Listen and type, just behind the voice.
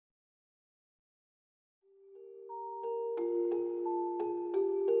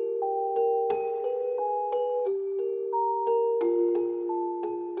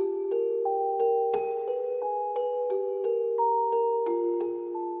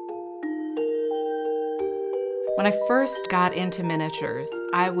When I first got into miniatures,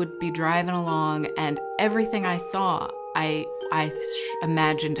 I would be driving along and everything I saw, I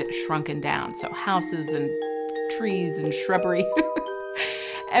imagined it shrunken down. So houses and trees and shrubbery,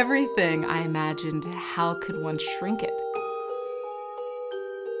 everything I imagined, how could one shrink it?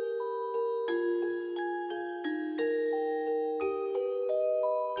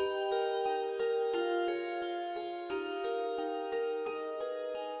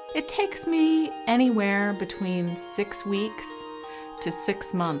 It takes me anywhere between 6 weeks to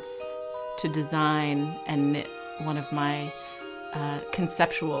 6 months to design and knit one of my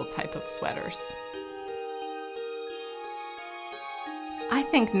conceptual type of sweaters. I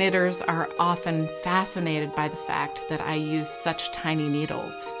think knitters are often fascinated by the fact that I use such tiny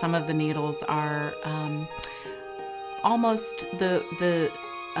needles. Some of the needles are almost the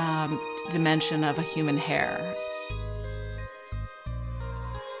dimension of a human hair.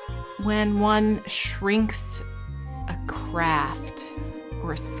 When one shrinks a craft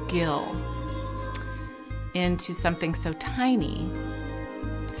or a skill into something so tiny,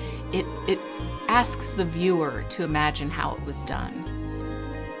 it asks the viewer to imagine how it was done.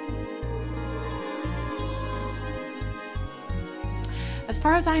 As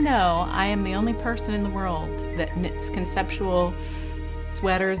far as I know, I am the only person in the world that knits conceptual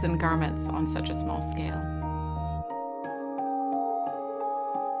sweaters and garments on such a small scale.